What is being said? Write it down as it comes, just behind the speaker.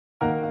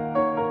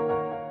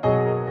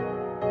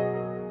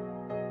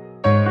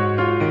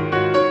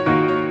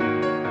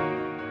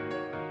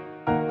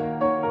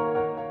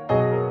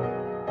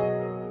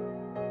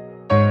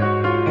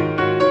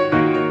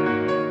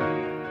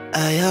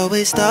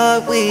always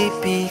thought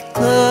we'd be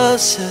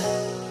closer,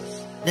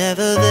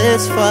 never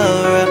this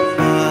far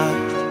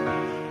apart.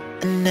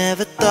 I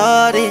never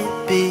thought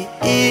it'd be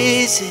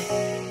easy,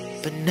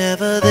 but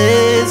never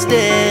this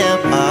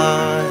damn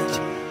hard.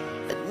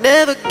 I'd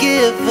never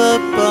give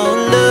up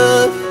on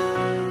love,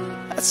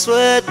 I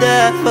swear I'd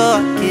die before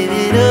I give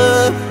it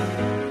up.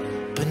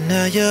 But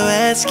now you're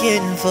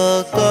asking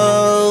for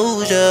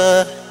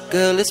closure,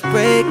 girl, it's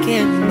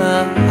breaking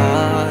my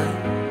heart.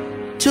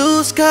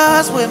 2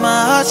 scars where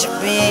my heart should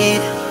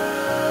beat,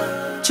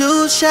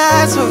 2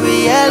 shots for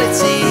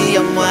reality.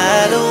 I'm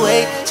wide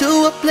awake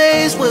to a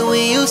place where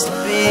we used to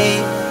be,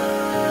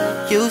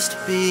 used to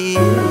be.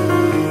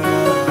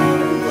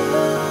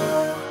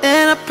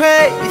 And I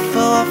pray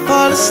before I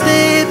fall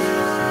asleep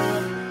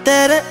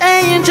that an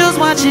angel's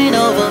watching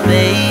over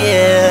me,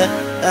 yeah.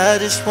 I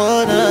just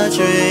wanna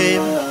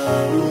dream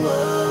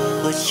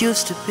what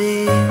used to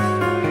be,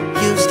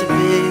 used to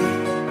be.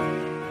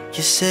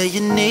 You say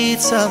you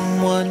need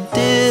someone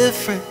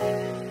different,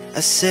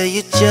 I say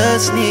you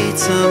just need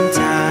some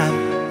time.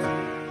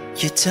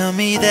 You tell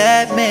me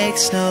that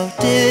makes no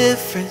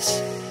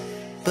difference,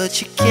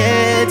 but you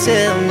can't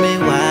tell me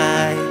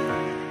why.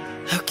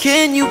 How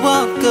can you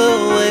walk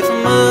away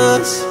from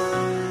us?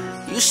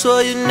 You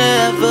swore you'd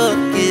never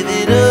give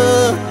it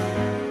up,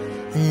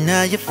 and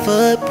now your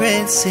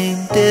footprints seem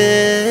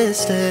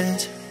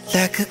distant,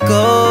 like a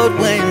cold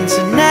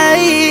winter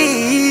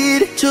night.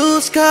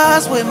 2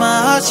 scars where my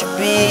heart should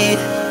beat,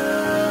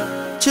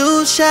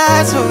 2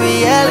 shots for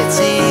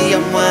reality.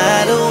 I'm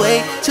wide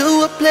awake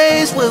to a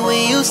place where we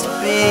used to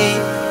be,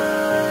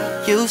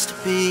 used to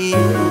be.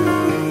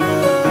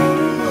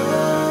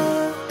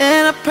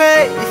 And I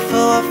pray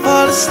before I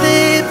fall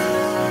asleep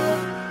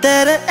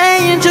that an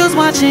angel's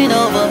watching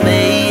over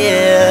me,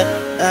 yeah.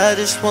 I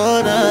just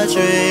wanna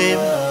dream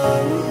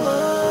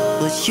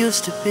what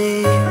used to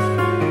be,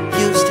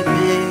 used to be.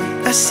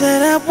 I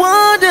said I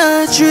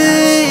wanna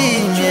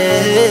dream,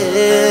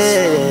 yeah.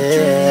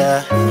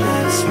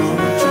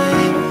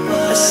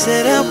 I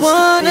said I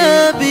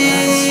wanna be,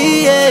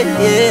 yeah,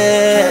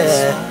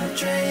 yeah.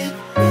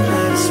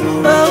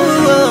 Oh,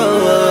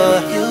 oh,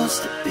 oh.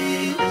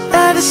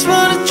 I just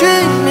wanna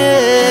dream,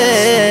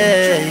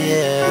 yeah,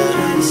 yeah.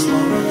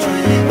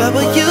 But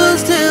what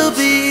used to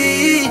be,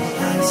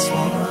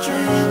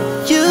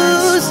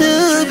 used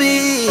to be,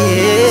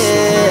 yeah.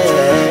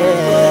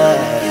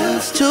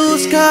 2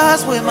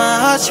 scars where my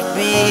heart should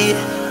beat,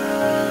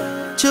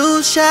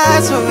 2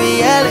 shots for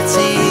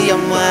reality.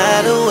 I'm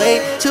wide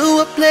awake to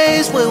a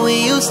place where we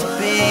used to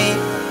be,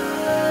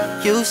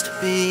 used to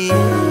be.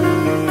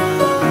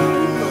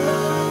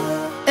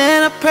 And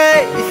I pray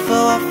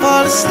before I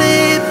fall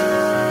asleep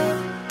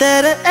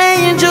that an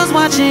angel's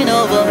watching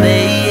over me,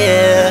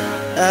 yeah.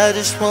 I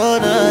just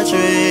wanna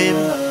dream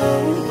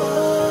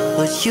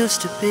what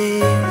used to be,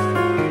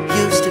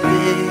 used to be.